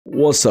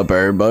What's up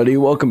everybody,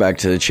 welcome back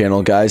to the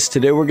channel guys.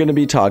 Today we're going to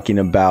be talking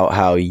about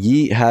how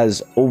Yeat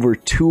has over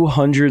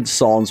 200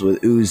 songs with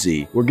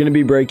Uzi. We're going to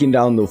be breaking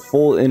down the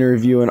full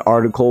interview and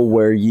article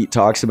where Yeat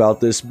talks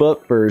about this,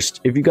 but first,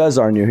 if you guys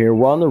are new here,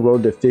 we're on the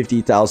road to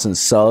 50,000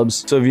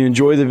 subs. So if you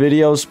enjoy the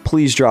videos,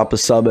 please drop a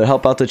sub, it'll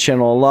help out the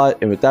channel a lot.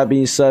 And with that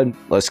being said,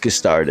 let's get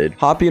started.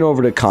 Hopping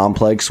over to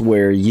Complex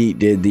where Yeat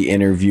did the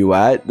interview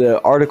at,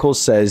 the article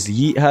says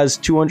Yeat has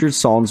 200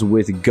 songs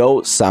with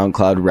GOAT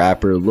SoundCloud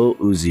rapper Lil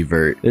Uzi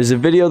Vert. There's a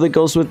video that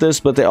goes with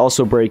this, but they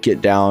also break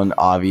it down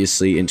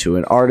obviously into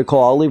an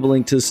article. I'll leave a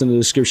link to this in the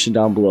description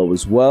down below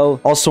as well.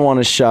 Also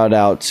want to shout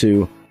out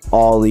to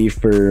Ollie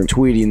for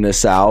tweeting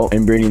this out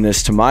and bringing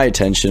this to my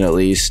attention at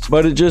least.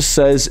 But it just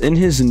says, in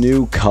his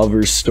new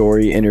cover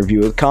story interview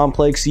with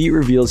Complex, Yeat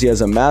reveals he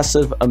has a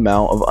massive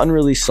amount of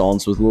unreleased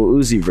songs with Lil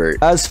Uzi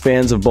Vert. As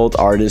fans of both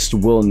artists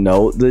will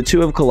note, the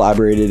two have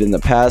collaborated in the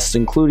past,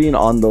 including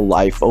on the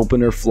Life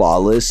opener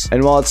Flawless.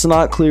 And while it's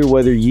not clear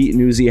whether Yeat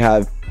and Uzi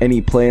have any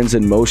plans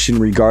in motion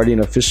regarding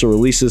official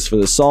releases for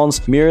the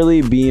songs,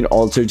 merely being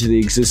altered to the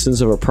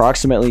existence of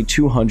approximately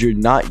 200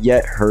 not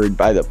yet heard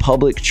by the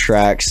public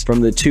tracks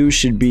from the two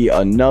should be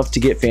enough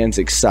to get fans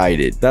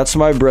excited. That's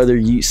what my brother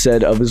Yeat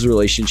said of his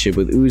relationship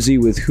with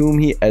Uzi, with whom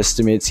he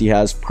estimates he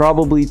has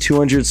probably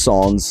 200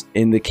 songs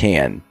in the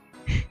can.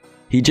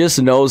 He just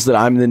knows that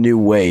I'm the new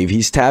wave.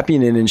 He's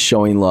tapping in and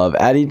showing love.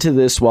 Adding to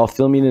this, while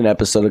filming an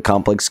episode of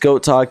Complex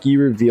Goat Talk, he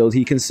revealed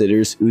he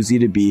considers Uzi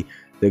to be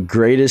the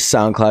greatest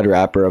SoundCloud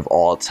rapper of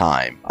all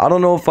time. I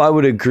don't know if I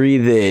would agree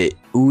that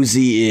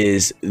Uzi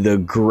is the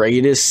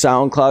greatest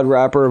SoundCloud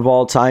rapper of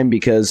all time,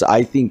 because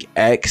I think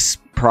X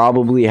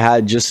probably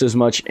had just as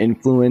much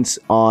influence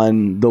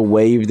on the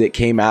wave that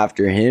came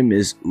after him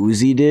as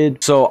Uzi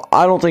did. So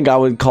I don't think I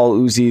would call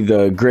Uzi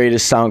the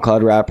greatest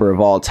SoundCloud rapper of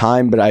all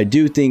time, but I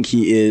do think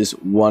he is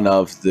one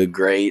of the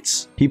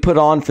greats. He put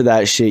on for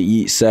that shit,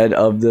 Yeat said,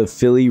 of the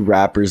Philly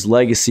rapper's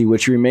legacy,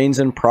 which remains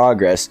in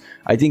progress.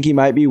 I think he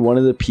might be one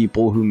of the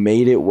people who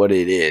made it what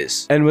it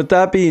is. And with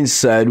that being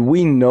said,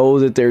 we know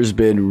that there's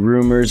been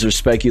rumors or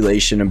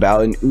speculation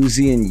about an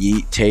Uzi and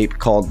Yeat tape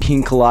called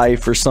Pink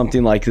Life or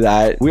something like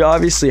that. We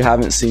obviously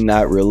haven't seen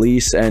that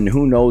release, and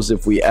who knows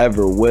if we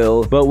ever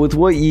will. But with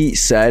what Yeat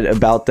said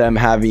about them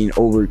having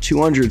over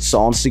 200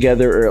 songs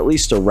together, or at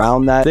least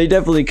around that, they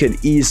definitely could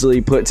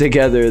easily put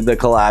together the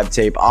collab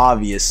tape,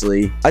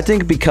 obviously. I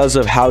think because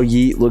of how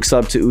Yeat looks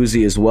up to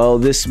Uzi as well,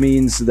 this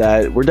means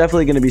that we're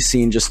definitely going to be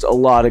seeing just a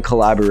lot of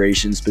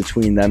collaborations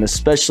between them,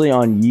 especially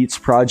on Yeat's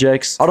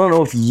projects. I don't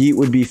know if Yeat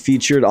would be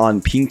featured on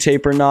Pink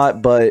Tape or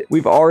not, but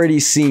we've already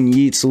seen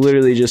Yeat's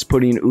literally just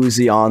putting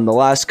Uzi on the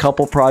last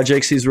couple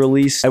projects he's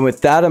released, and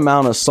with that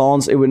amount of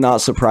songs, it would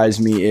not surprise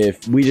me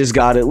if we just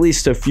got at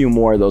least a few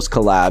more of those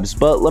collabs.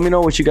 But let me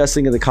know what you guys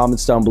think in the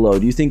comments down below.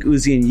 Do you think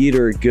Uzi and Yeat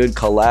are a good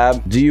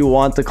collab? Do you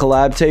want the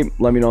collab tape?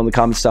 Let me know in the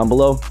comments down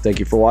below. Thank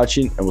you for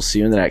watching, and we'll see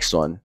you in the next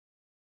one.